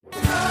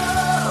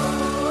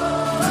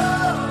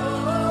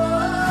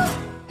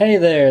Hey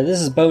there,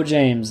 this is Bo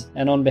James,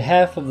 and on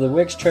behalf of the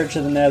Wicks Church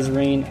of the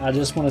Nazarene, I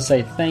just want to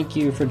say thank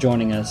you for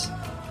joining us.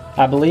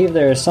 I believe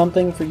there is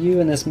something for you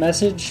in this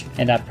message,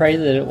 and I pray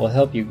that it will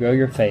help you grow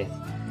your faith.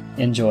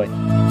 Enjoy.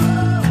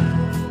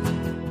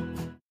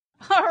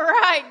 All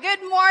right,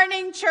 good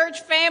morning,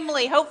 church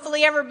family.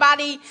 Hopefully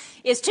everybody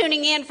is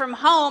tuning in from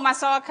home. I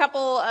saw a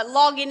couple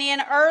logging in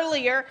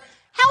earlier.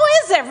 How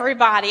is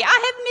everybody? I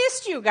have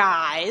missed you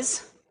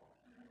guys.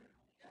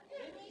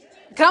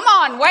 Come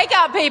on, wake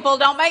up, people.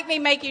 Don't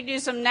make you do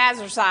some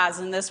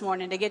Nazarcising this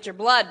morning to get your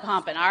blood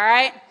pumping, all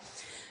right?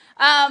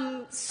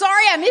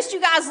 Sorry I missed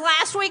you guys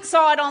last week.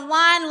 Saw it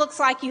online.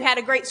 Looks like you had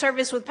a great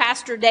service with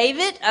Pastor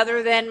David,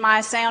 other than my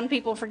sound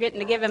people forgetting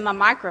to give him a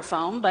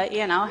microphone. But,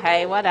 you know,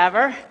 hey,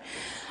 whatever.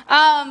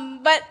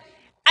 But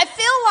I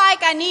feel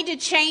like I need to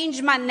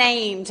change my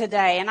name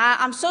today. And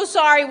I'm so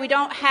sorry we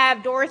don't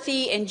have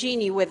Dorothy and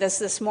Jeannie with us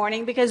this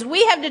morning, because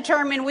we have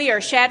determined we are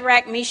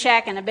Shadrach,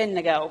 Meshach, and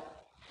Abednego.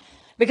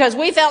 Because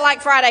we felt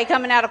like Friday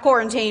coming out of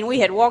quarantine,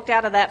 we had walked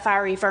out of that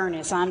fiery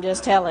furnace. I'm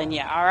just telling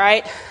you, all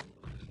right?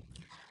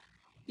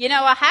 You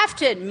know, I have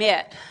to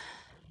admit,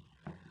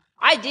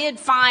 I did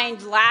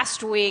find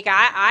last week,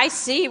 I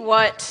see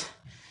what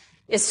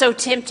is so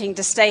tempting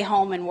to stay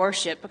home and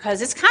worship,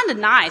 because it's kind of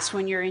nice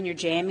when you're in your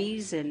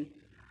jammies, and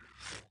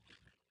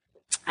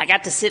I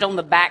got to sit on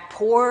the back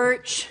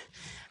porch.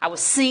 I was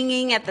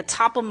singing at the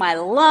top of my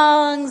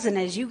lungs, and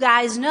as you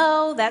guys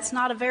know, that's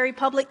not a very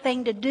public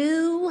thing to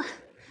do.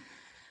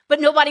 But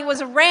nobody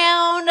was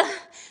around.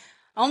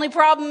 Only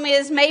problem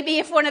is maybe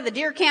if one of the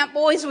deer camp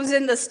boys was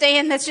in the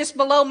stand that's just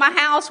below my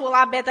house, well,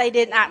 I bet they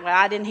didn't.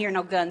 I didn't hear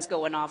no guns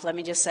going off. Let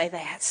me just say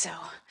that. So,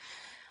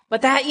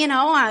 but that, you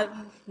know,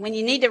 when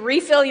you need to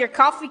refill your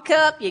coffee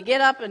cup, you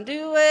get up and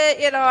do it.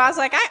 You know, I was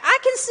like, I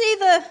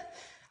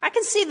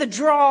can see the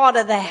draw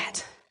to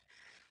that.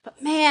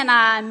 But man,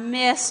 I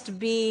missed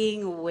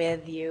being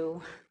with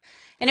you.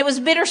 And it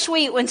was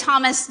bittersweet when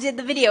Thomas did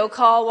the video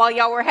call while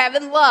y'all were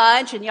having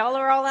lunch, and y'all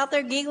are all out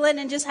there giggling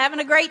and just having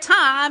a great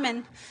time,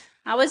 and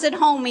I was at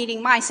home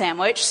eating my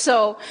sandwich.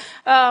 So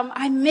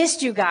I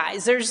missed you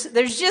guys.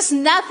 There's just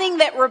nothing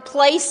that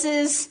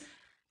replaces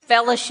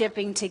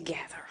fellowshipping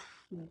together,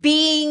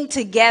 being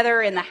together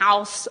in the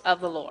house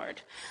of the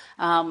Lord.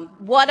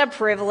 What a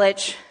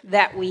privilege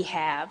that we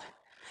have.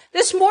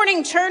 This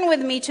morning, turn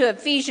with me to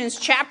Ephesians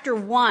chapter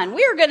 1.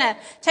 We are going to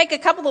take a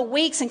couple of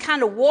weeks and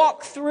kind of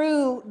walk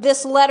through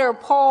this letter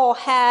Paul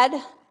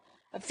had,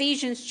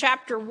 Ephesians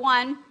chapter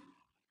 1.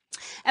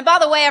 And by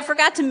the way, I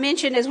forgot to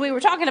mention, as we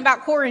were talking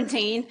about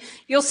quarantine,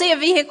 you'll see a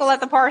vehicle at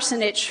the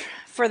parsonage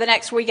for the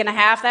next week and a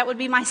half. That would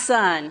be my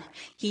son.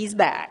 He's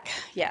back.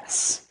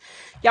 Yes.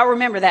 Y'all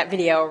remember that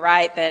video,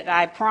 right? That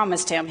I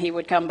promised him he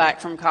would come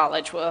back from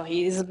college. Well,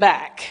 he's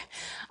back.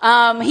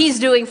 He's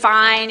doing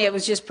fine. It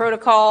was just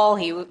protocol.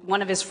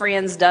 One of his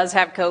friends does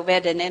have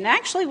COVID and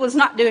actually was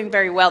not doing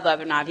very well the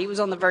other night. He was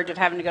on the verge of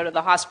having to go to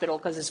the hospital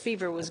because his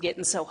fever was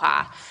getting so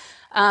high.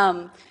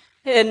 And,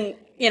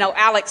 you know,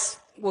 Alex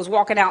was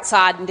walking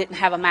outside and didn't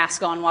have a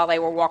mask on while they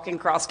were walking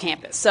across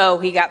campus. So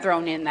he got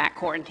thrown in that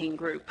quarantine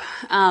group.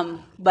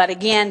 But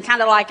again,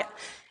 kind of like,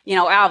 you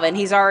know, Alvin,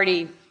 he's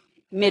already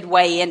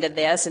midway into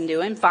this and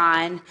doing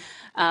fine.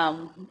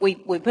 We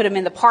put him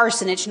in the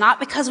parsonage, not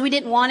because we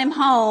didn't want him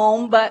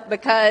home, but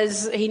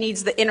because he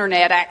needs the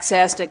internet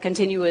access to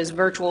continue his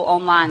virtual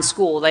online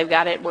school. They've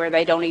got it where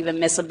they don't even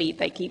miss a beat.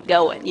 They keep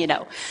going, you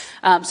know.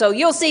 So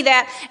you'll see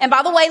that. And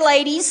by the way,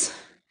 ladies,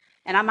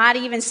 and I might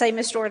even say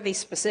Miss Dorothy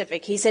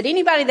specific, he said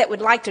anybody that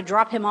would like to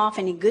drop him off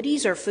any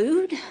goodies or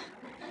food,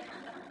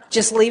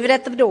 just leave it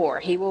at the door.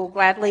 He will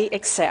gladly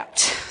accept.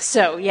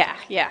 So yeah.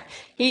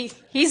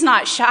 He's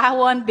not shy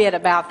one bit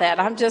about that.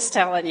 I'm just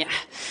telling you.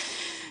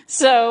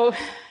 So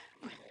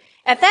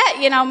at that,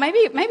 you know,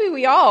 maybe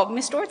we all,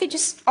 Miss Dorothy,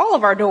 just all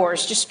of our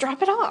doors, just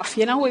drop it off.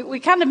 You know, we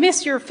kind of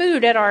miss your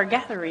food at our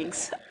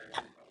gatherings.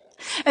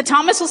 And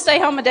Thomas will stay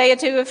home a day or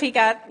two if he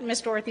got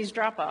Miss Dorothy's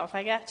drop off.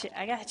 I got you.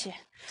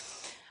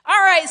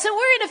 All right. So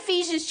we're in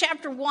Ephesians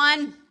chapter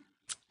 1.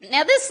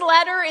 Now this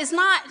letter is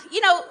not,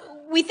 you know,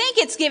 we think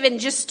it's given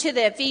just to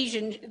the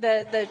Ephesians,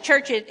 the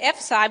church at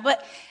Ephesus,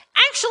 but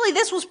actually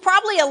this was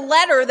probably a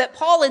letter that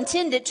Paul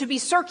intended to be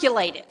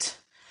circulated.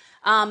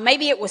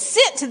 Maybe it was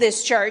sent to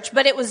this church,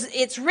 but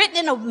it's written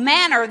in a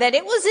manner that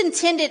it was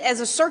intended as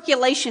a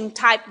circulation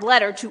type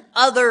letter to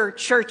other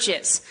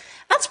churches.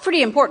 That's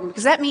pretty important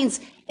because that means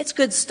it's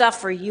good stuff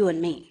for you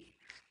and me.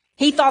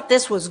 He thought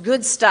this was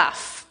good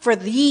stuff for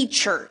the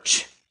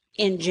church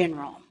in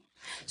general.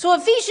 So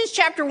Ephesians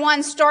chapter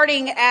 1,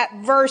 starting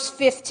at verse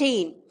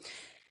 15.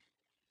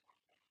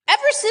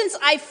 Ever since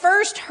I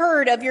first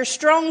heard of your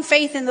strong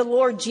faith in the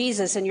Lord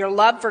Jesus and your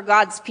love for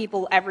God's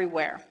people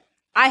everywhere,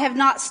 I have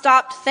not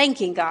stopped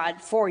thanking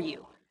God for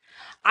you.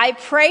 I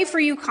pray for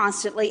you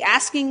constantly,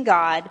 asking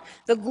God,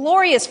 the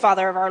glorious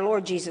Father of our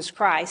Lord Jesus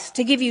Christ,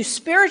 to give you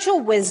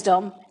spiritual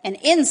wisdom and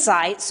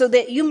insight so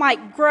that you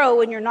might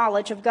grow in your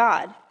knowledge of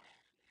God.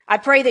 I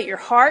pray that your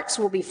hearts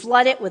will be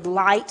flooded with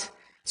light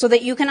so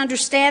that you can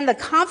understand the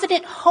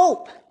confident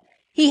hope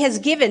he has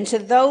given to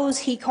those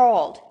he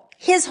called,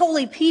 his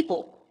holy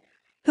people,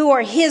 who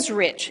are his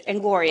rich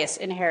and glorious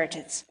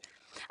inheritance.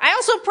 I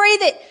also pray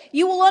that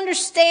you will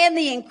understand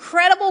the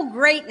incredible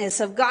greatness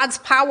of God's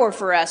power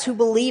for us who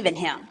believe in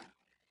him.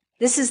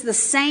 This is the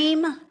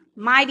same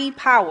mighty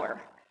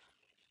power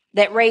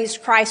that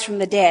raised Christ from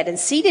the dead and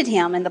seated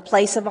him in the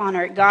place of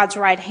honor at God's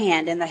right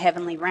hand in the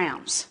heavenly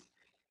realms.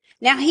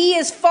 Now he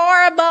is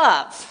far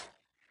above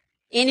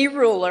any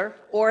ruler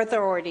or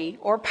authority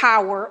or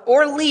power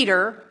or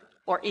leader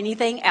or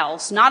anything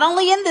else, not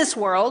only in this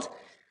world,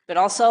 but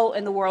also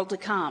in the world to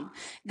come.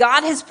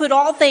 God has put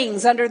all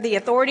things under the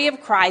authority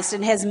of Christ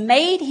and has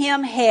made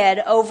him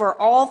head over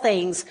all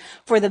things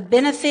for the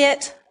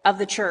benefit of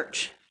the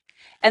church.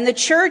 And the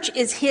church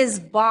is his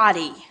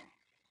body.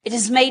 It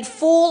is made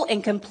full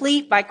and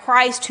complete by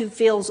Christ who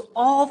fills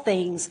all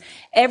things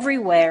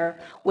everywhere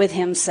with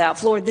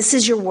himself. Lord, this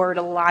is your word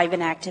alive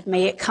and active.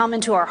 May it come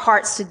into our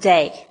hearts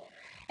today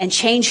and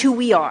change who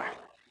we are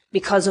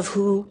because of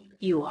who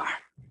you are.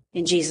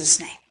 In Jesus'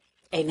 name,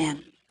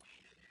 amen.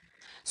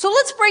 So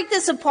let's break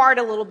this apart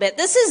a little bit.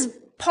 This is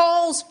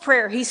Paul's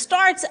prayer. He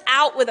starts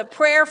out with a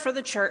prayer for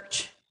the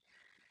church.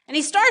 And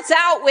he starts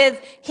out with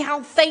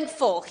how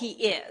thankful he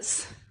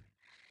is.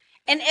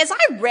 And as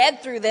I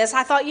read through this,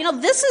 I thought,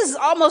 this is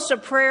almost a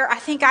prayer. I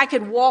think I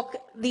could walk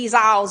these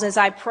aisles as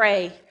I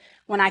pray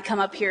when I come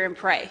up here and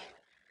pray.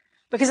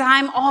 Because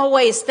I'm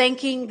always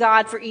thanking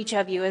God for each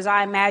of you as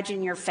I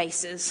imagine your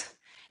faces.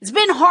 It's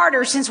been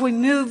harder since we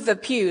moved the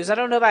pews. I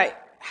don't know about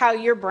how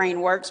your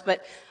brain works,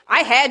 but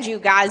I had you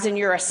guys in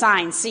your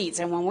assigned seats,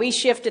 and when we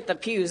shifted the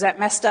pews, that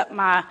messed up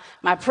my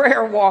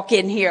prayer walk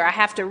in here. I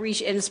have to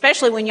and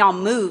especially when y'all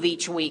move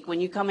each week, when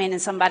you come in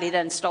and somebody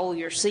done stole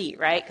your seat,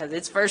 right? Because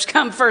it's first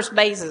come, first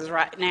basis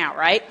right now,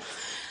 right?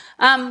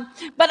 But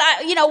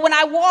when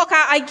I walk,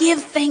 I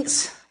give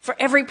thanks for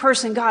every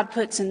person God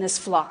puts in this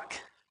flock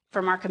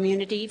from our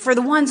community, for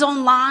the ones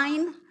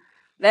online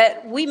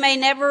that we may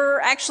never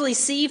actually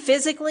see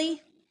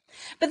physically.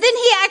 But then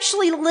he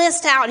actually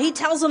lists out, he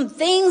tells them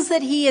things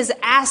that he is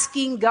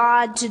asking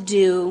God to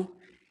do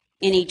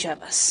in each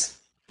of us,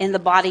 in the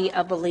body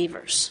of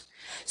believers.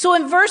 So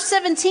in verse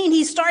 17,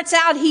 he starts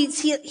out,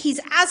 he's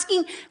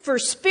asking for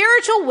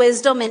spiritual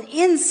wisdom and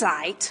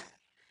insight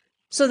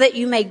so that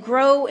you may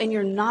grow in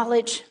your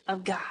knowledge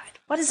of God.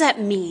 What does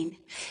that mean?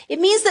 It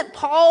means that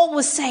Paul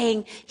was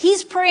saying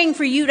he's praying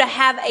for you to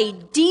have a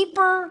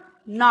deeper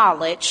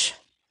knowledge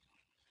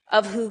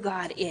of who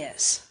God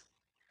is.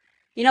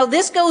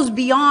 This goes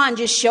beyond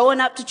just showing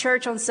up to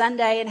church on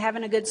Sunday and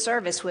having a good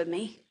service with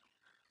me.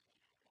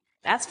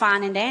 That's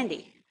fine and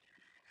dandy.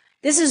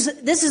 This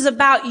is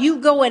about you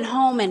going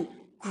home and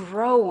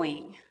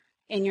growing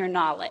in your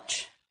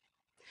knowledge.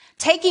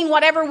 Taking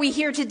whatever we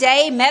hear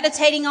today,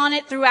 meditating on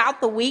it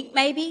throughout the week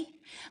maybe,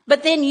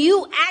 but then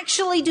you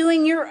actually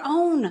doing your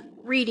own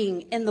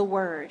reading in the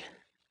Word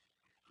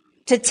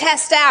to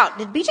test out.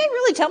 Did BJ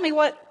really tell me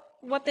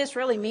what this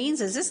really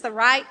means? Is this the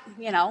right,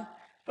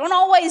 Don't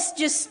always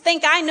just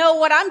think I know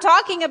what I'm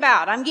talking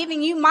about. I'm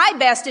giving you my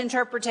best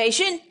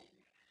interpretation.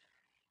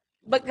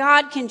 But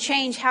God can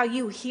change how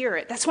you hear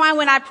it. That's why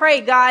when I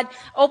pray, God,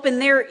 open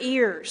their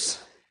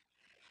ears.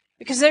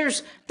 Because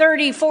there's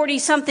 30, 40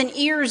 something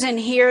ears in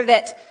here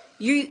that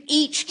you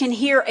each can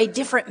hear a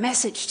different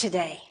message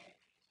today.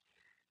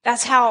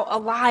 That's how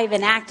alive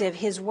and active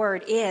his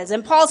word is.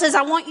 And Paul says,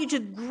 I want you to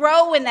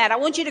grow in that. I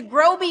want you to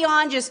grow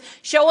beyond just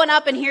showing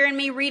up and hearing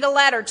me read a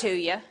letter to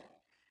you.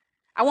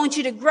 I want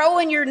you to grow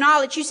in your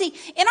knowledge. You see,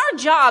 in our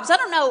jobs, I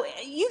don't know,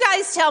 you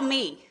guys tell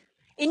me,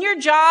 in your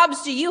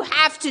jobs, do you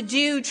have to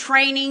do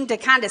training to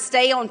kind of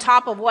stay on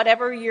top of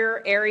whatever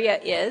your area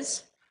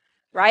is?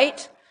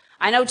 Right?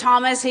 I know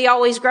Thomas, he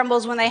always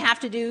grumbles when they have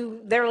to do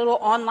their little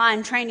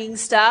online training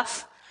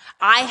stuff.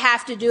 I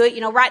have to do it.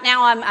 Right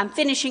now I'm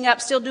finishing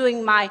up, still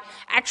doing my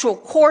actual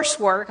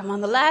coursework. I'm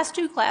on the last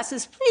 2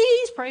 classes.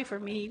 Please pray for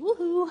me.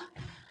 Woohoo.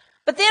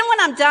 But then when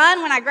I'm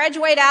done, when I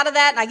graduate out of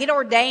that and I get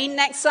ordained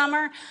next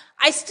summer,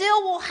 I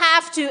still will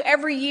have to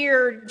every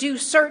year do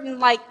certain,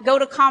 go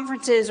to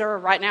conferences, or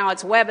right now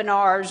it's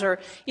webinars, or,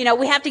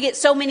 we have to get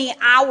so many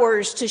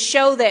hours to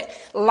show that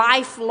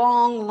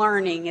lifelong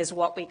learning is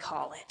what we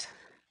call it.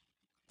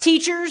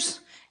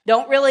 Teachers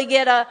don't really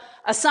get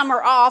a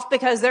summer off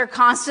because they're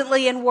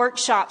constantly in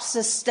workshops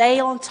to stay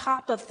on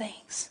top of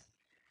things.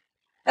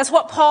 That's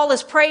what Paul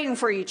is praying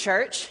for you,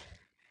 church.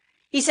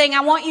 He's saying,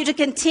 I want you to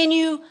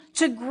continue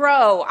to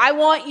grow. I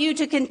want you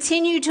to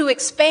continue to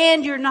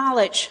expand your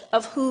knowledge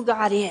of who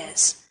God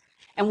is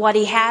and what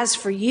he has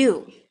for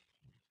you.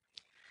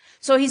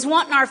 So he's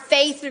wanting our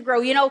faith to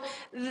grow.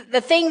 The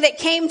thing that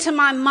came to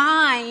my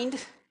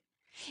mind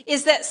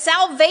is that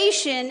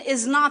salvation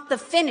is not the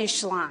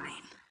finish line.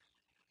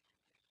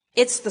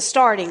 It's the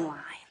starting line.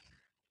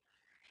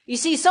 You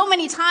see, so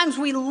many times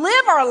we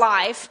live our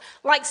life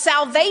like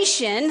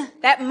salvation,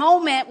 that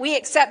moment we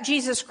accept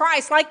Jesus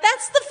Christ, like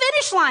that's the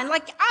finish line,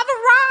 like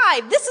I've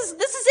arrived. This is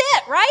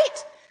it,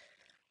 right?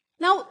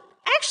 No,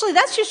 actually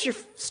that's just your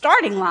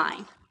starting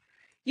line.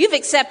 You've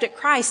accepted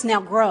Christ, now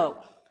grow.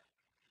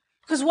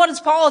 Because what does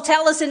Paul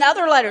tell us in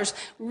other letters?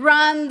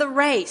 Run the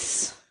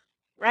race,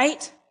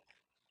 right?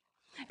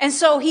 And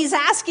so he's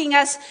asking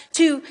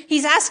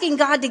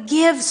God to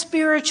give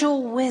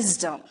spiritual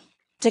wisdom,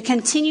 to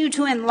continue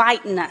to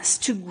enlighten us,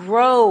 to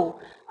grow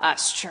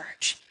us,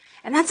 church.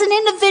 And that's an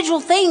individual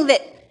thing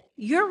that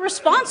you're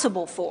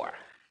responsible for.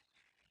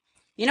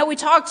 You know, we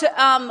talked,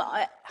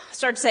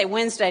 started to say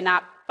Wednesday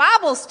night.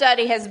 Bible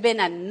study has been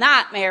a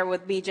nightmare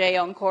with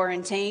BJ on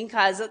quarantine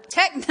because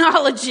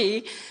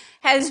technology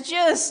has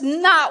just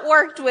not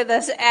worked with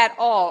us at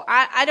all.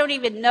 I don't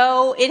even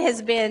know. It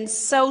has been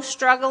so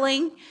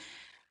struggling.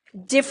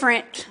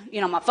 Different,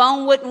 my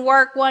phone wouldn't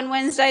work one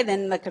Wednesday,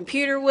 then the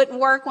computer wouldn't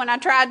work when I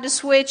tried to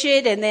switch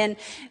it, and then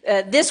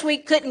this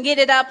week couldn't get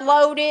it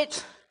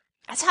uploaded.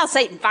 That's how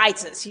Satan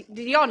fights us.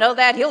 Do y'all know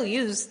that? He'll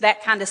use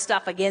that kind of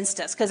stuff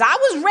against us. Because I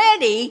was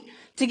ready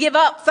to give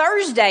up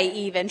Thursday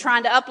even,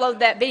 trying to upload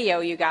that video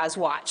you guys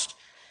watched.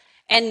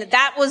 And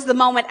that was the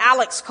moment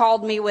Alex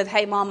called me with,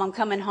 "Hey, Mom, I'm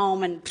coming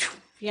home," and,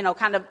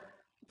 kind of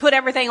put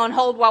everything on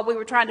hold while we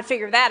were trying to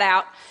figure that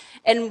out.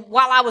 And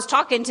while I was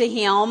talking to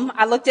him,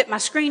 I looked at my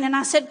screen and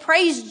I said,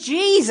 "Praise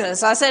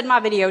Jesus." I said, "My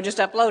video just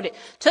uploaded."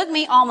 Took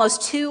me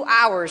almost 2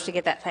 hours to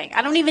get that thing.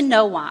 I don't even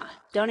know why.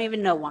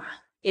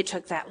 It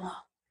took that long.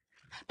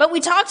 But we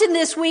talked in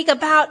this week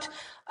about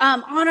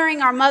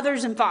honoring our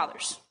mothers and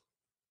fathers.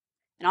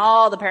 And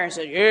all the parents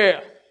said, "Yeah."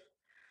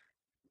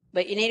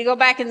 But you need to go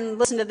back and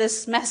listen to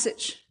this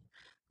message.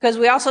 Because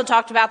we also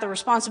talked about the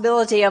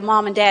responsibility of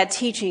mom and dad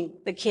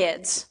teaching the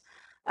kids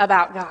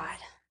about God.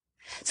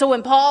 So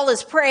when Paul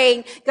is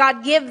praying,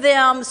 God, give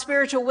them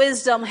spiritual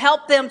wisdom,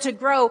 help them to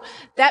grow,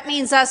 that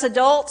means us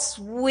adults,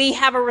 we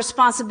have a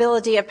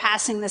responsibility of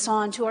passing this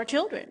on to our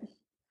children.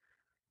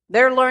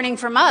 They're learning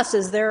from us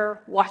as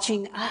they're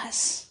watching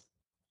us.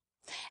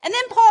 And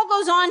then Paul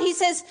goes on, he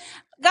says,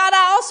 God,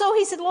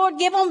 he said, Lord,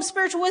 give them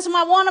spiritual wisdom.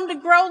 I want them to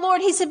grow,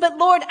 Lord. He said, but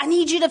Lord, I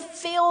need you to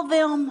fill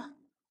them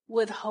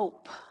with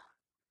hope.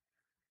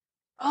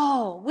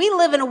 Oh, we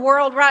live in a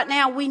world right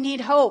now, we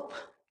need hope.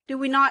 Do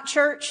we not,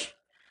 church?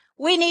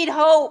 We need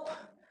hope.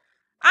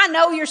 I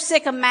know you're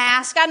sick of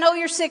masks. I know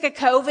you're sick of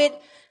COVID.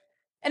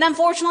 And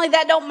unfortunately,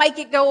 that don't make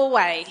it go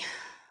away.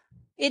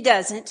 It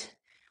doesn't.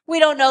 We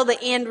don't know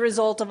the end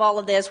result of all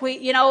of this.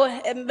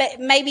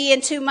 Maybe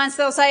in 2 months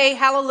they'll say,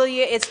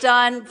 hallelujah, it's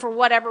done for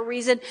whatever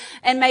reason.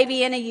 And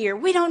maybe in a year.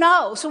 We don't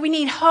know. So we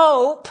need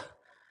hope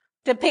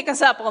to pick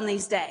us up on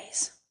these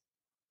days.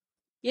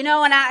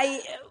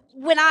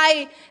 When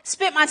I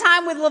spent my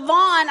time with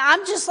Levon,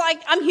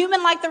 I'm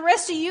human like the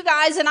rest of you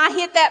guys. And I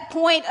hit that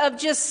point of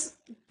just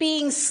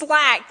being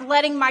slack,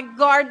 letting my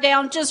guard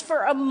down just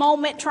for a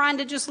moment, trying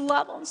to just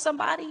love on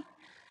somebody.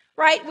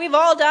 Right? We've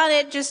all done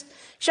it. Just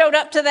showed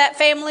up to that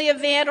family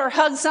event or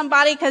hugged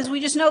somebody because we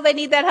just know they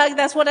need that hug.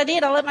 That's what I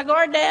did. I let my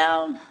guard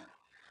down.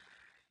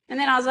 And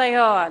then I was like,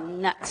 oh,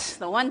 nuts.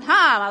 The one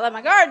time I let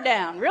my guard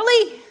down.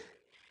 Really?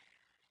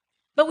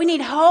 But we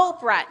need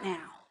hope right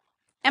now.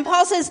 And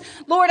Paul says,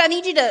 Lord, I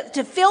need you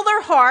to fill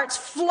their hearts,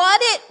 flood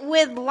it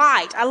with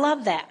light. I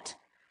love that.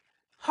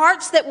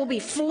 Hearts that will be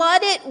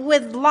flooded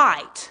with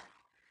light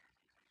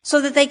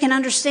so that they can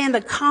understand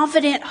the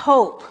confident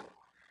hope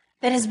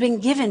that has been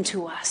given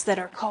to us that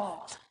are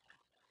called.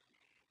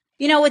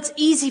 It's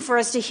easy for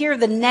us to hear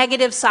the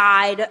negative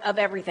side of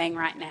everything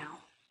right now.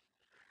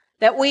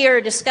 That we are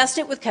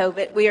disgusted with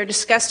COVID. We are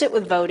disgusted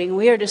with voting.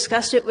 We are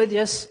disgusted with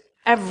just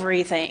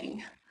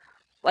everything.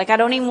 Like I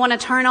don't even want to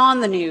turn on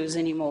the news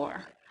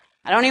anymore.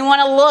 I don't even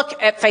want to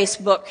look at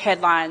Facebook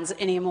headlines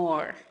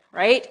anymore,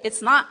 right?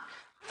 It's not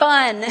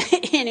fun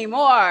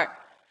anymore.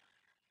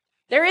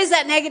 There is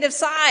that negative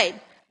side.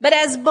 But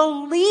as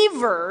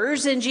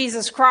believers in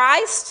Jesus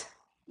Christ,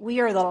 we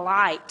are the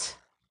light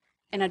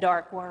in a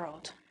dark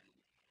world.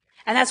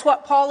 And that's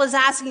what Paul is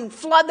asking.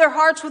 Flood their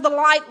hearts with the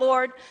light,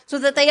 Lord, so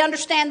that they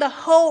understand the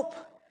hope.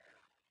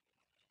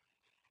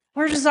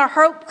 Where does our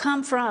hope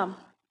come from?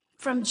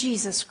 From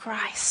Jesus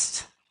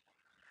Christ.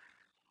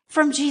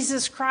 From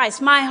Jesus Christ.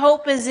 My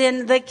hope is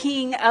in the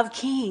King of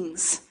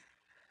Kings.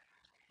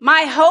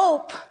 My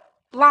hope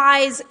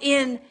lies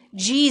in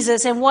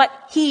Jesus and what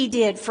he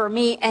did for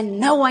me, and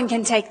no one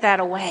can take that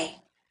away.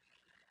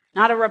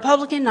 Not a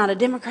Republican, not a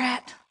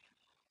Democrat,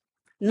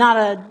 not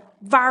a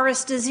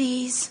virus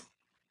disease.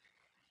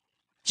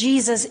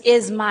 Jesus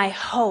is my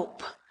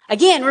hope.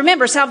 Again,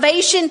 remember,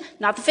 salvation,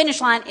 not the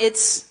finish line,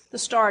 it's the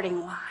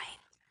starting line.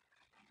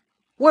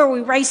 Where are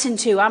we racing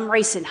to? I'm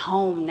racing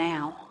home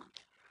now.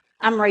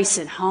 I'm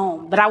racing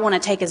home, but I want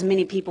to take as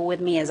many people with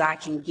me as I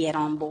can get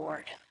on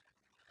board.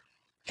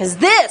 Because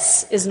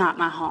this is not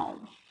my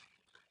home.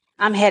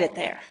 I'm headed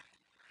there.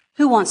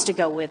 Who wants to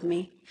go with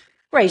me?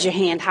 Raise your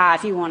hand high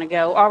if you want to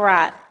go. All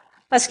right,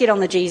 let's get on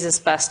the Jesus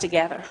bus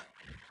together.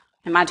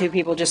 And my two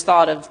people just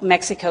thought of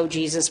Mexico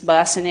Jesus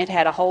bus, and it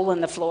had a hole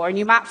in the floor, and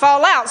you might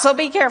fall out, so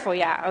be careful.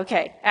 Yeah,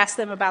 okay. Ask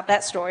them about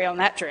that story on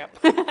that trip.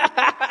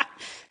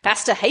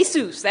 Pastor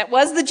Jesus, that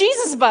was the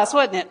Jesus bus,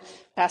 wasn't it?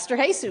 Pastor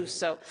Jesus,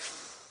 so...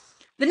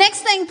 The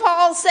next thing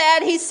Paul said,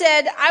 he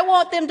said, I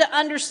want them to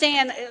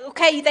understand,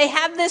 okay, they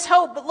have this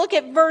hope, but look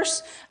at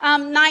verse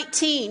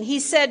 19. He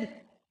said,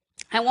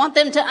 I want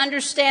them to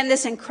understand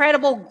this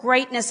incredible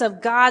greatness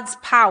of God's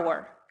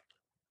power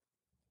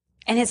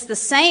And it's the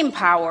same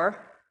power,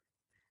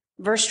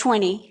 verse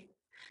 20,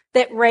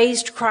 that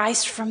raised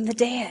Christ from the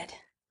dead.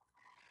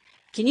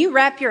 Can you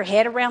wrap your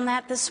head around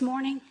that this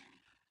morning?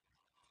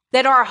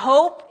 That our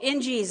hope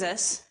in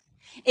Jesus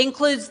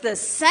includes the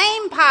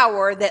same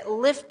power that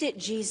lifted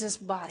Jesus'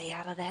 body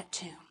out of that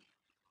tomb.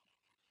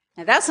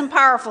 Now that's some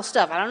powerful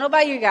stuff. I don't know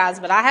about you guys,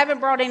 but I haven't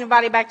brought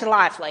anybody back to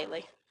life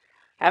lately.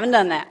 I haven't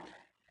done that.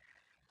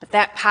 But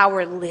that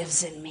power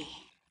lives in me.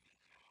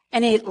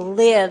 And it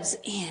lives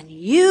in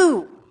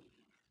you.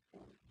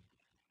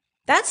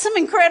 That's some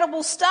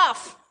incredible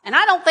stuff. And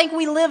I don't think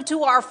we live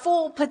to our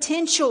full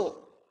potential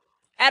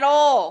at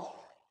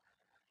all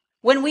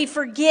when we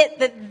forget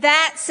that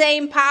that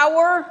same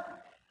power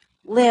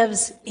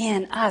lives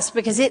in us,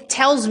 because it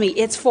tells me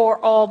it's for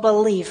all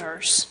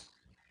believers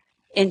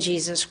in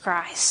Jesus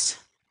Christ.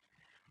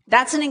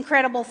 That's an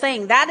incredible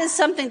thing. That is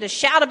something to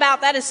shout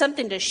about. That is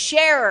something to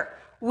share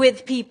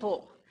with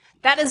people.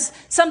 That is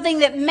something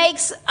that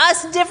makes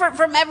us different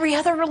from every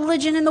other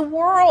religion in the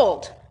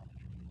world,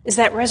 is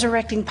that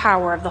resurrecting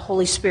power of the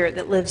Holy Spirit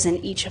that lives in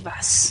each of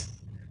us.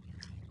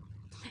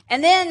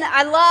 And then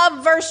I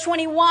love verse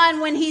 21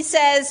 when he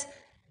says,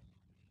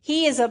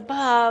 he is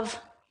above,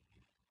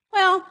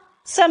 well,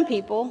 some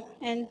people,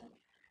 and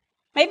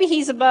maybe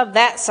he's above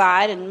that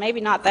side and maybe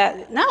not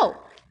that. No,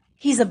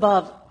 he's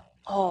above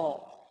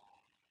all.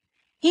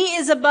 He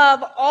is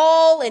above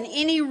all and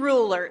any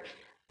ruler,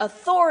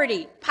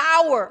 authority,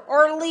 power,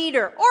 or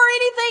leader, or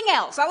anything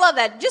else. I love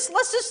that.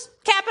 Let's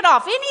just cap it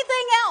off.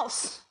 Anything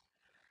else.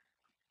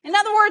 In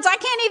other words, I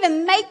can't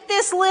even make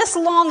this list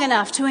long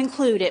enough to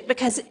include it,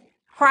 because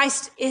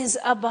Christ is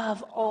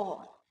above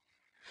all.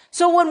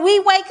 So when we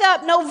wake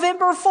up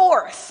November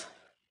 4th,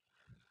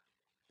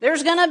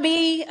 there's going to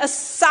be a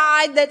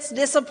side that's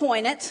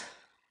disappointed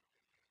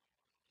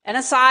and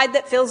a side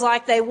that feels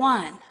like they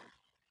won.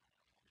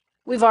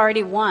 We've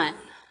already won,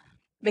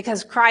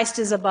 because Christ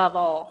is above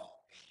all.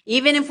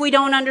 Even if we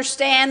don't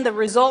understand the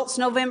results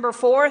November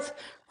 4th,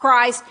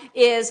 Christ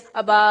is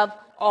above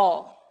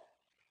all.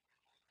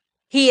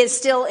 He is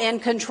still in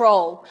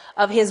control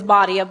of his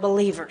body of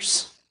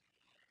believers.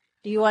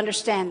 Do you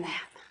understand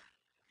that?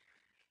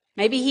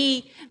 Maybe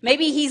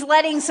he's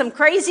letting some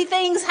crazy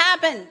things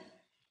happen.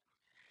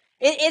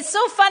 It's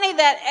so funny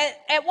that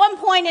at one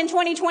point in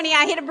 2020,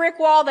 I hit a brick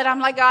wall that I'm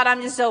like, God,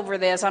 I'm just over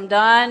this. I'm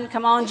done.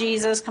 Come on,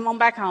 Jesus. Come on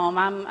back home.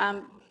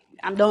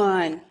 I'm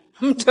done.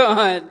 I'm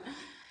done.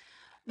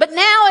 But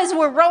now, as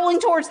we're rolling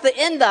towards the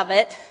end of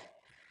it,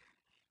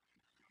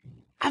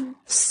 I've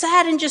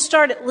sat and just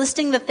started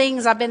listing the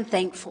things I've been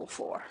thankful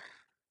for.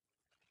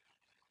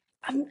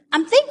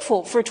 I'm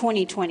thankful for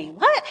 2020.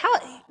 What? How?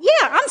 Yeah,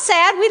 I'm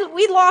sad.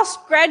 We lost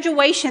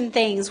graduation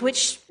things,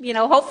 which,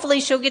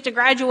 hopefully she'll get to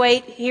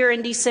graduate here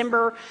in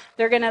December.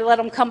 They're going to let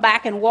them come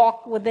back and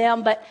walk with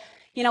them. But,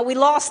 we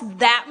lost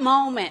that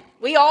moment.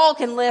 We all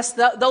can list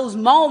those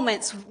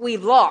moments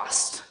we've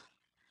lost.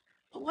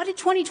 But what did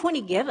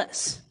 2020 give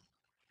us?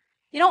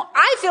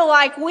 I feel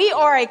like we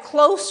are a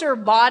closer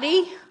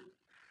body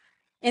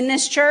in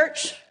this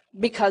church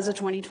because of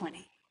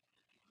 2020.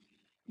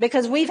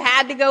 Because we've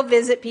had to go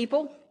visit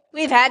people.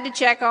 We've had to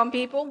check on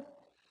people.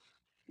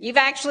 You've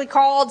actually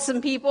called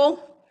some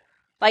people.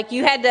 Like,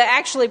 you had to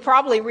actually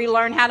probably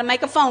relearn how to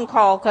make a phone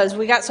call, because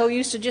we got so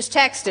used to just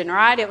texting,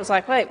 right? It was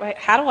like, wait,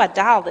 how do I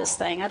dial this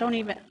thing?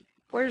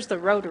 Where's the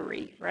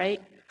rotary, right?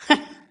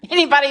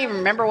 Anybody even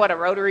remember what a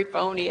rotary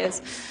phone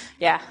is?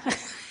 Yeah.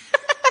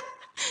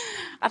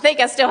 I think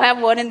I still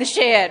have one in the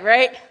shed,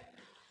 right?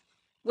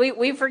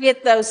 We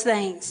forget those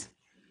things.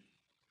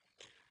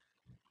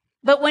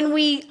 But when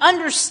we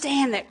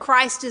understand that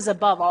Christ is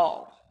above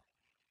all,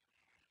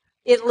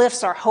 it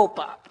lifts our hope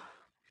up.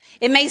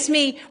 It makes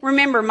me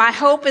remember my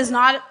hope is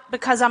not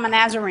because I'm a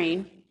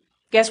Nazarene.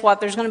 Guess what?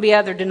 There's going to be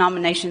other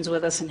denominations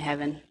with us in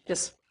heaven.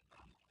 Just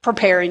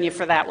preparing you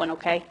for that one,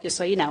 okay? Just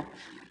so you know.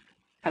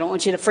 I don't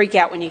want you to freak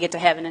out when you get to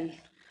heaven and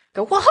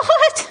go, what?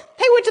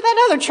 They went to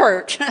that other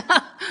church.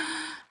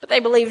 But they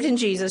believed in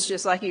Jesus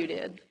just like you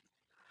did.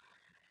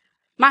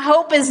 My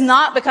hope is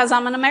not because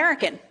I'm an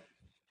American.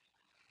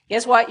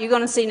 Guess what? You're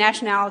going to see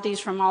nationalities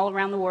from all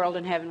around the world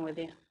in heaven with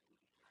you.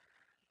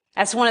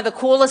 That's one of the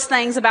coolest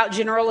things about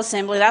General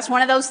Assembly. That's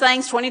one of those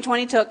things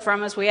 2020 took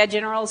from us. We had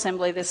General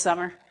Assembly this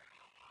summer.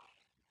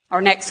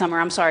 Or next summer.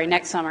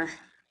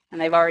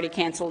 And they've already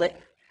canceled it.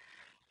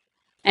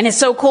 And it's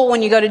so cool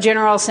when you go to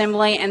General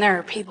Assembly and there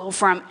are people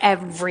from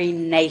every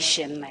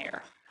nation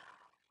there.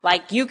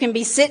 Like, you can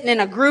be sitting in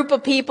a group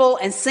of people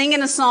and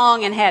singing a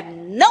song and have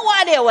no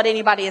idea what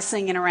anybody is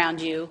singing around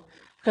you,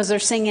 because they're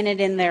singing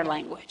it in their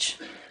language.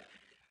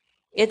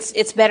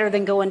 It's better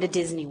than going to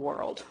Disney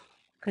World.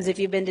 Because if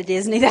you've been to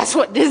Disney, that's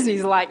what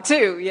Disney's like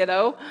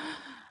too,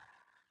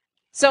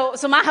 So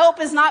my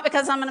hope is not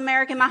because I'm an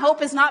American. My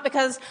hope is not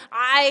because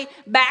I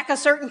back a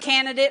certain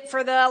candidate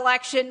for the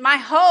election. My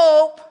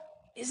hope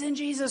is in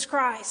Jesus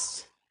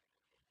Christ.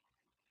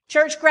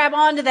 Church, grab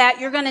onto that.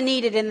 You're going to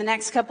need it in the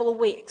next couple of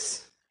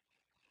weeks.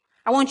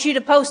 I want you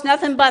to post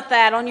nothing but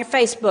that on your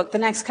Facebook the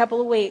next couple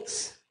of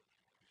weeks.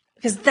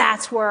 Because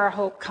that's where our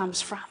hope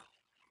comes from.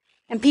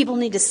 And people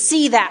need to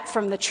see that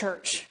from the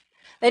church.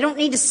 They don't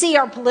need to see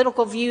our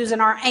political views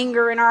and our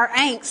anger and our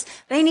angst.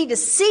 They need to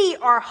see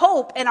our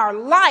hope and our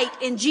light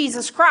in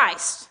Jesus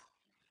Christ.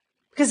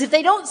 Because if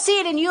they don't see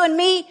it in you and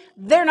me,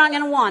 they're not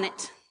going to want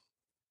it.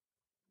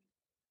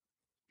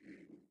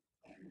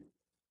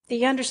 Do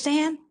you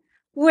understand?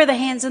 We're the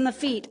hands and the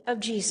feet of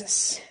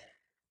Jesus.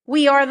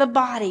 We are the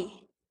body.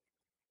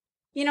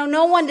 You know,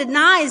 no one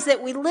denies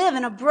that we live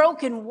in a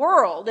broken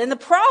world. And the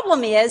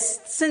problem is,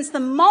 since the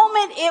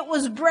moment it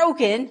was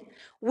broken,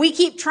 we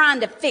keep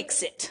trying to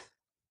fix it.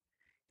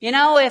 You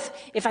know,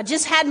 if I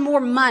just had more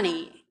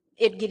money,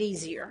 it'd get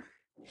easier.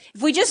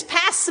 If we just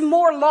passed some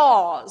more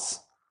laws,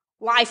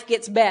 life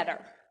gets better.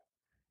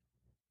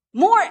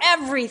 More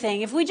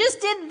everything. If we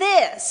just did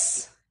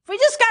this, if we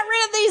just got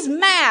rid of these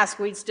masks,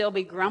 we'd still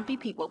be grumpy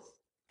people.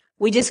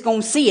 We just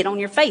gonna see it on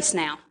your face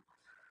now.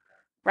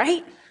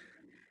 Right?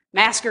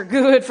 Masks are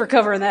good for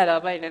covering that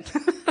up, ain't it?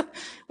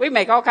 We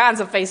make all kinds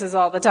of faces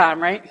all the time,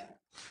 right?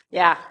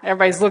 Yeah,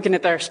 everybody's looking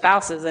at their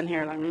spouses in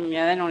here like,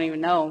 yeah, they don't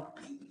even know.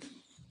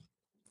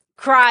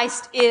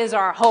 Christ is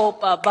our hope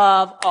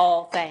above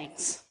all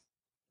things.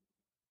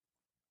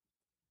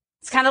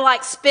 It's kind of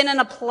like spinning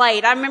a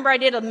plate. I remember I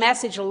did a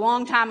message a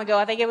long time ago,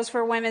 I think it was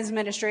for women's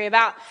ministry,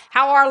 about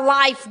how our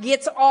life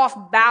gets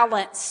off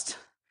balanced.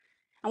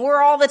 And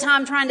we're all the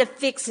time trying to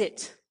fix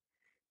it.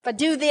 If I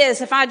do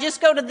this, if I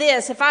just go to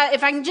this, if I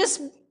can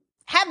just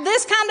have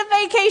this kind of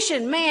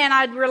vacation, man,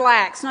 I'd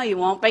relax. No, you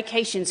won't.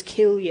 Vacations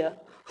kill you.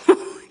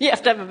 You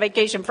have to have a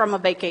vacation from a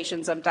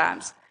vacation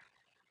sometimes.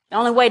 The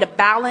only way to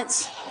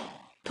balance,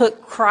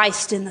 put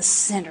Christ in the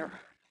center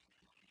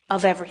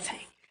of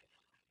everything.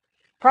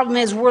 Problem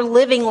is, we're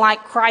living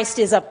like Christ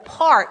is a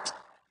part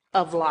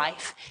of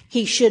life.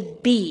 He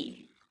should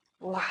be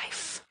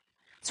life.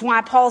 That's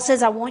why Paul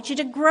says, I want you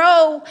to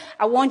grow.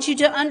 I want you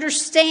to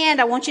understand.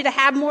 I want you to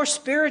have more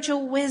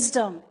spiritual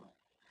wisdom.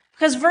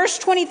 Because verse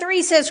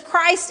 23 says,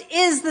 Christ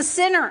is the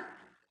center.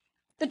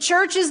 The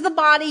church is the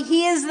body.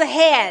 He is the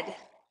head.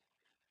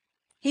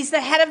 He's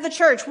the head of the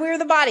church. We're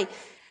the body.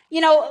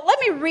 You know, let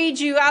me read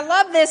you. I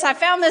love this. I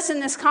found this in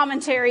this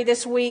commentary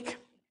this week.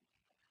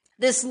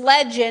 This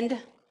legend.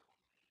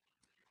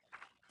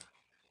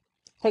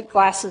 Take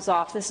glasses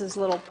off. This is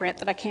little print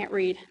that I can't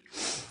read.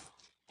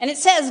 And it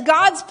says,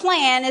 God's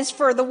plan is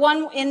for the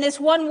one in this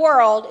one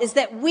world is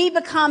that we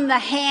become the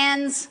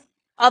hands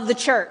of the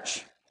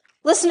church.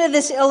 Listen to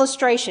this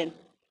illustration.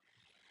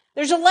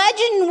 There's a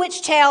legend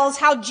which tells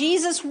how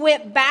Jesus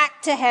went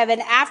back to heaven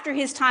after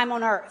his time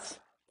on earth.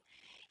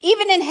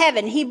 Even in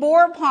heaven, he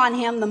bore upon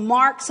him the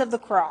marks of the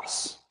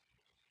cross.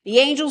 The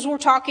angels were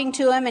talking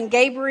to him, and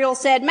Gabriel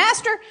said,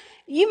 Master,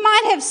 you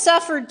might have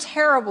suffered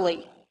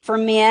terribly for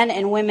men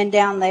and women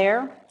down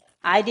there.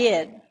 I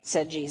did,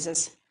 said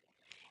Jesus.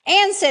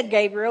 And said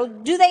Gabriel,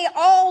 do they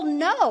all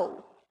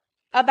know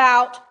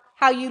about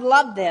how you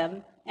loved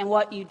them and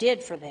what you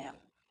did for them?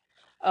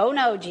 Oh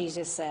no,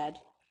 Jesus said,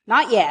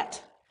 not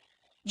yet.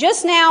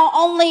 Just now,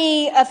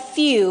 only a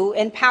few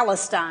in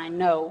Palestine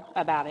know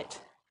about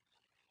it.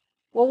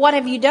 Well, what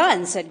have you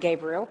done, said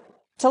Gabriel,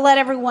 to let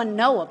everyone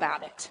know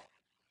about it?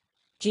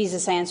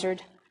 Jesus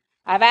answered,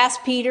 I've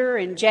asked Peter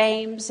and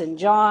James and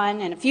John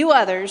and a few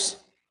others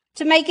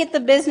to make it the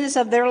business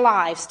of their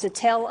lives to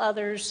tell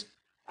others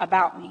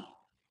about me.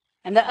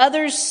 And the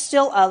others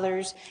still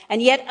others,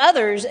 and yet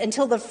others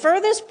until the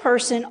furthest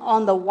person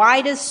on the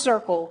widest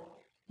circle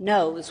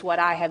knows what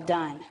I have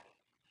done.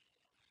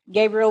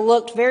 Gabriel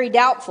looked very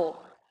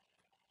doubtful,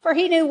 for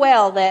he knew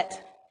well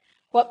that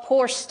what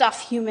poor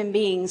stuff human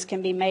beings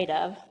can be made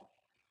of.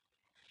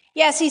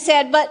 Yes, he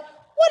said, but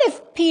what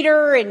if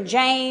Peter and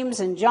James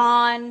and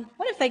John,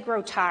 what if they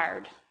grow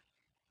tired?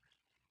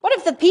 What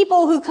if the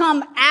people who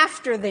come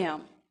after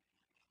them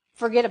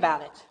forget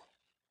about it?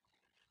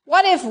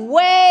 What if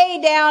way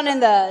down in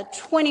the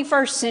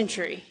 21st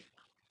century,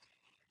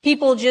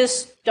 people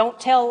just don't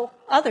tell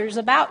others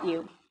about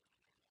you?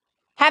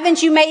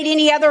 Haven't you made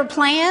any other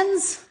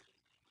plans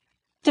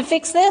to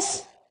fix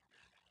this?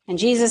 And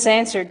Jesus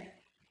answered,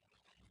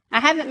 I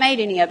haven't made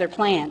any other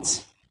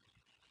plans.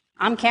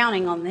 I'm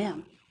counting on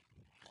them.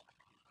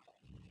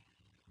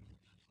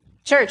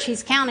 Church,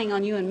 he's counting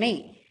on you and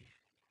me.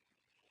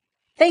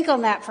 Think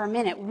on that for a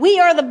minute. We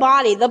are the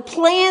body, the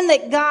plan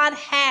that God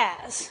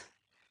has.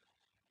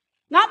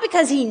 Not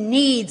because he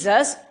needs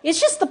us.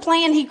 It's just the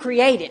plan he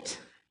created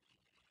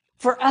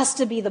for us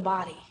to be the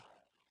body.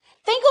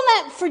 Think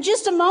on that for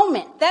just a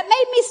moment. That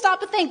made me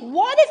stop and think,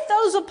 what if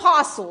those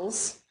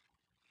apostles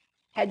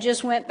had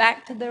just went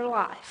back to their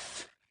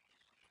life?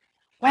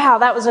 Wow,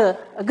 that was a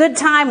good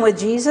time with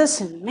Jesus.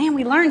 And man,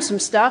 we learned some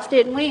stuff,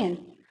 didn't we? And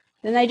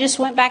then they just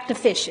went back to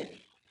fishing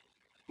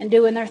and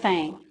doing their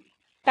thing.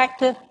 Back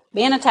to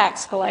being a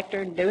tax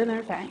collector and doing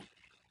their thing.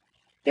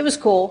 It was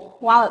cool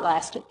while it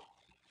lasted.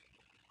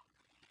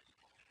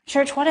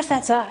 Church, what if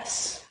that's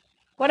us?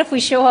 What if we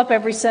show up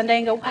every Sunday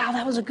and go, wow,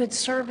 that was a good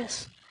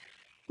service.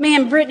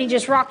 Man, Brittany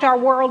just rocked our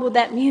world with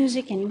that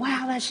music, and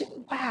wow.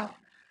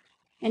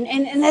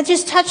 And that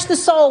just touched the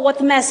soul, what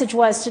the message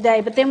was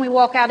today, but then we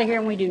walk out of here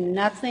and we do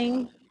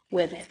nothing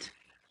with it.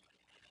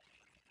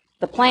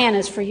 The plan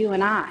is for you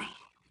and I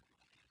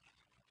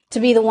to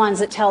be the ones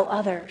that tell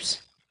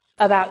others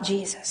about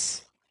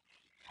Jesus.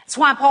 That's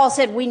why Paul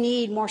said we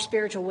need more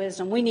spiritual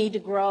wisdom. We need to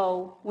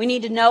grow. We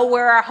need to know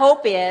where our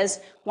hope is.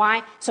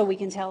 Why? So we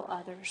can tell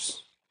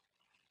others.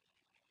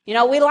 You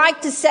know, we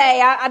like to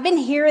say, I've been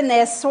hearing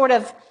this sort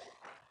of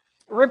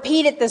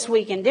repeated this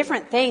week in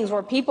different things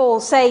where people will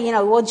say, you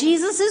know, well,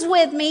 Jesus is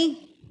with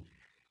me.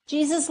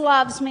 Jesus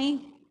loves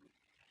me.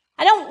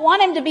 I don't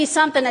want him to be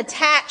something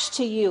attached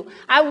to you.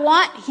 I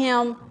want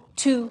him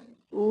to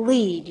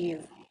lead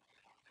you.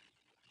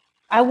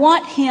 I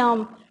want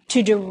him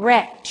to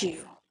direct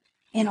you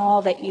in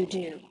all that you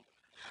do.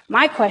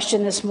 My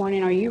question this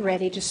morning, are you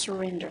ready to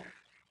surrender?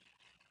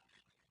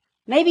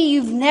 Maybe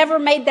you've never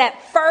made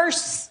that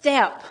first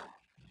step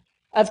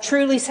of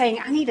truly saying,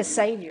 I need a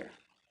Savior.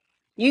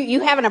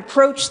 You haven't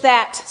approached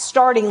that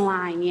starting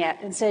line yet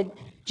and said,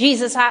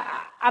 Jesus,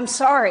 I'm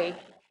sorry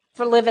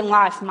for living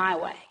life my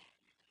way.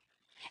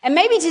 And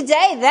maybe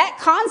today that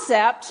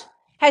concept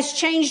has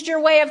changed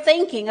your way of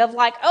thinking of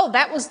like, oh,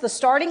 that was the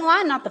starting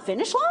line, not the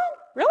finish line?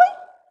 Really?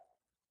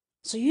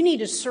 So you need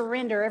to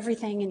surrender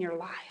everything in your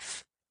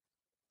life.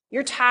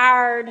 You're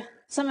tired.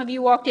 Some of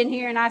you walked in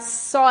here and I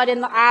saw it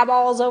in the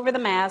eyeballs over the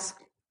mask.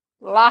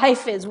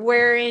 Life is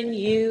wearing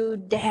you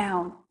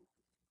down.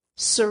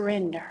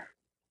 Surrender.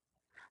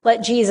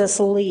 Let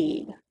Jesus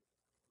lead.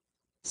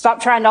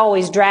 Stop trying to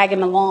always drag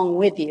him along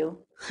with you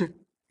and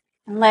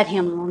let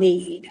him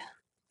lead.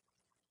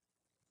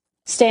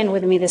 Stand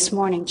with me this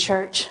morning,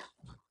 church.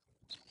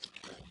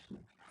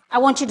 I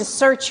want you to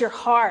search your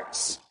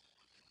hearts.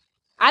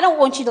 I don't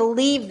want you to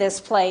leave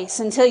this place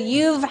until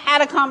you've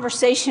had a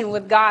conversation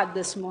with God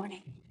this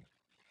morning.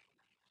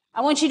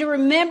 I want you to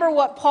remember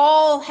what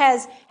Paul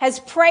has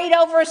prayed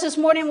over us this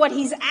morning, what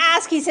he's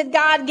asked. He said,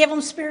 God, give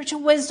them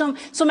spiritual wisdom.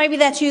 So maybe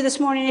that's you this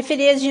morning. If it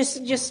is,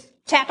 just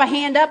tap a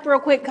hand up real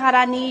quick. God,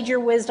 I need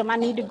your wisdom. I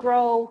need to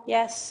grow.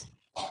 Yes.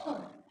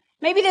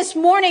 Maybe this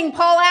morning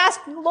Paul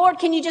asked, Lord,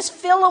 can you just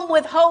fill them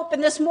with hope?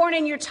 And this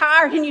morning you're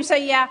tired and you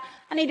say, yeah,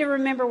 I need to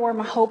remember where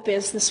my hope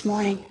is this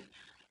morning.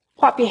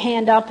 Pop your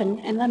hand up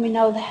and let me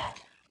know that.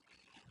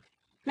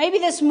 Maybe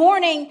this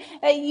morning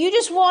you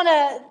just want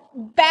to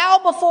bow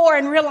before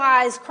and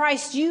realize,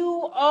 Christ,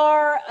 you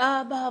are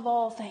above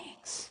all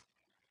things.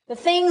 The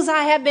things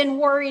I have been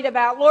worried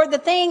about, Lord, the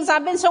things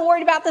I've been so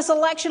worried about this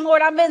election,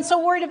 Lord, I've been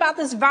so worried about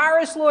this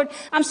virus, Lord,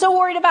 I'm so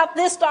worried about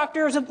this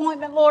doctor's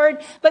appointment,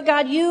 Lord, but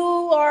God, you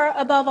are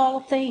above all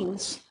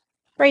things.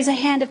 Raise a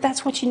hand if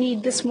that's what you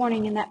need this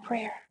morning in that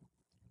prayer.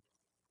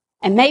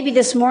 And maybe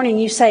this morning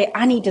you say,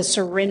 I need to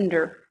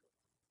surrender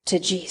to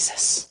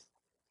Jesus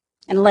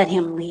and let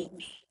him lead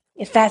me.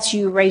 If that's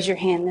you, raise your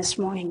hand this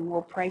morning and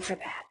we'll pray for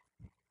that.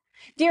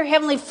 Dear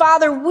Heavenly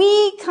Father,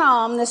 we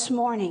come this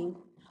morning,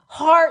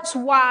 hearts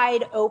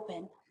wide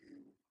open.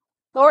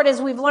 Lord,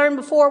 as we've learned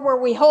before, where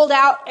we hold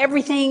out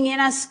everything in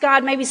us,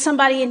 God, maybe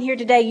somebody in here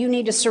today, you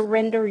need to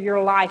surrender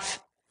your life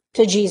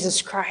to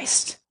Jesus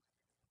Christ.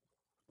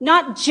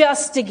 Not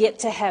just to get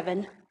to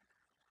heaven,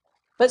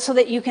 but so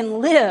that you can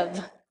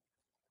live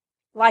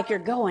like you're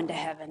going to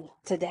heaven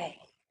today.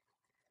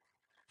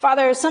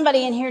 Father,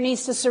 somebody in here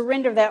needs to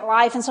surrender that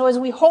life. And so as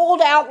we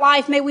hold out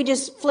life, may we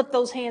just flip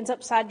those hands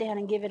upside down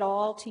and give it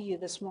all to you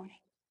this morning.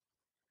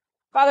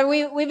 Father,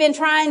 we've been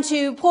trying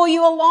to pull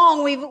you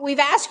along. We've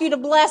asked you to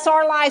bless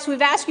our lives.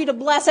 We've asked you to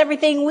bless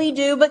everything we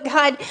do. But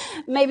God,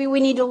 maybe we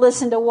need to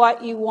listen to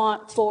what you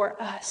want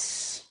for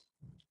us.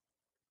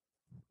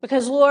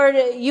 Because Lord,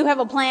 you have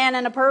a plan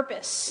and a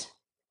purpose.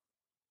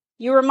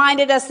 You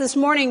reminded us this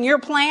morning, your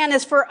plan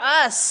is for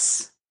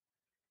us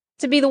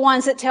to be the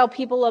ones that tell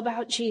people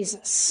about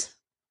Jesus.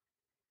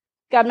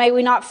 God, may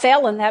we not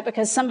fail in that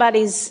because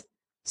somebody's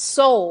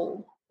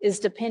soul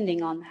is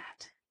depending on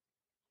that.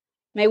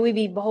 May we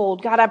be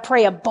bold. God, I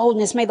pray a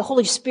boldness. May the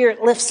Holy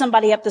Spirit lift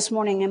somebody up this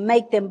morning and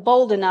make them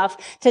bold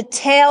enough to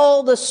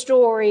tell the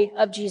story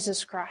of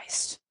Jesus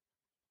Christ.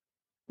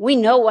 We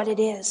know what it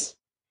is.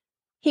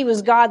 He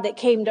was God that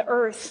came to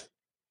earth.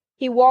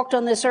 He walked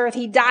on this earth.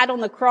 He died on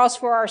the cross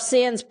for our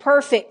sins,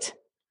 perfect,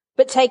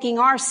 but taking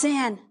our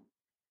sin.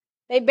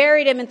 They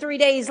buried him, and 3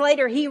 days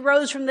later, he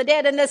rose from the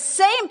dead. And the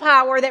same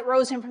power that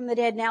rose him from the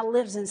dead now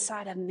lives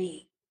inside of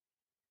me.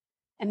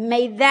 And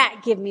may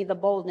that give me the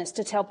boldness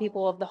to tell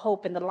people of the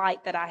hope and the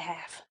light that I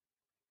have.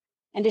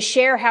 And to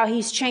share how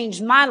he's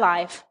changed my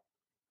life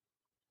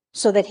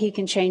so that he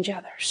can change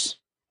others.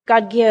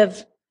 God,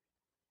 give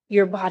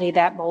your body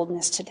that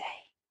boldness today.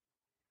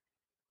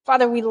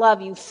 Father, we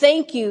love you.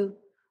 Thank you.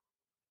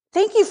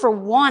 Thank you for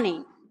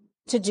wanting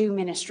to do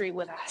ministry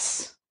with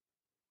us.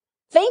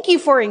 Thank you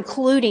for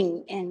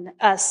including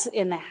us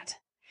in that.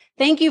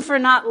 Thank you for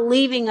not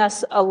leaving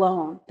us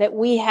alone, that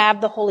we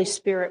have the Holy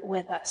Spirit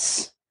with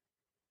us.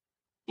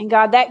 And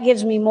God, that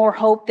gives me more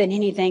hope than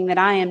anything, that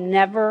I am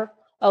never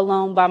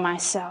alone by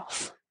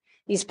myself.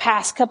 These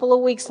past couple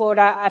of weeks, Lord,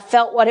 I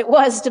felt what it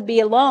was to be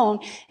alone.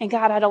 And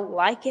God, I don't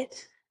like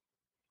it.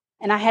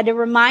 And I had to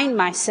remind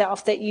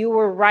myself that you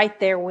were right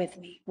there with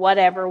me,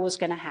 whatever was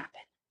going to happen.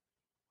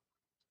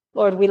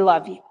 Lord, we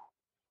love you.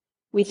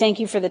 We thank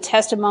you for the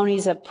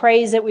testimonies of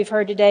praise that we've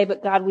heard today,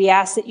 but God, we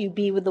ask that you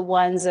be with the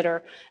ones that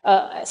are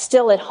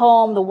still at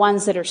home, the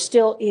ones that are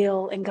still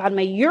ill. And God,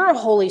 may your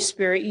Holy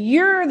Spirit,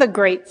 you're the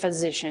great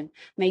physician,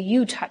 may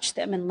you touch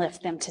them and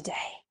lift them today.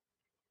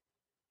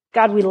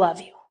 God, we love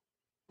you.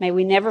 May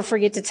we never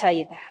forget to tell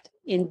you that.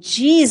 In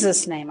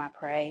Jesus' name I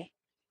pray.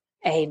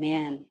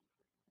 Amen.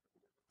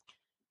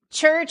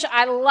 Church,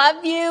 I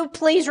love you.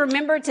 Please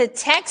remember to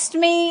text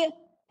me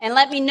and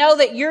let me know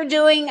that you're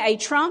doing a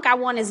trunk. I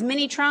want as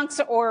many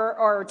trunks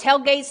or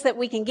tailgates that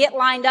we can get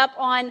lined up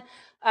on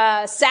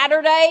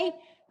Saturday.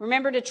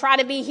 Remember to try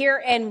to be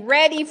here and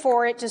ready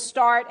for it to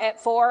start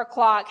at 4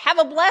 o'clock. Have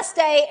a blessed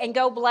day and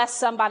go bless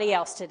somebody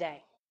else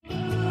today.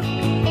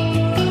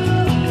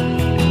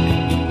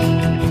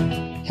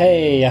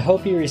 Hey, I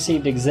hope you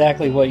received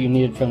exactly what you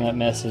needed from that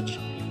message.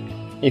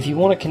 If you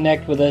want to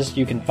connect with us,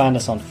 you can find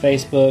us on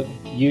Facebook,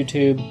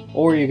 YouTube,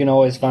 or you can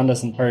always find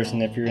us in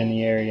person if you're in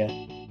the area.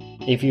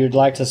 If you'd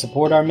like to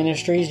support our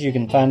ministries, you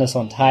can find us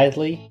on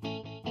Tithely.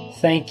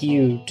 Thank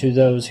you to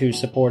those who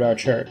support our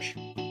church.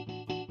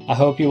 I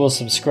hope you will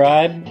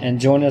subscribe and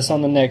join us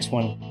on the next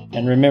one.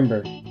 And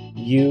remember,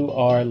 you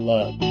are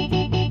loved.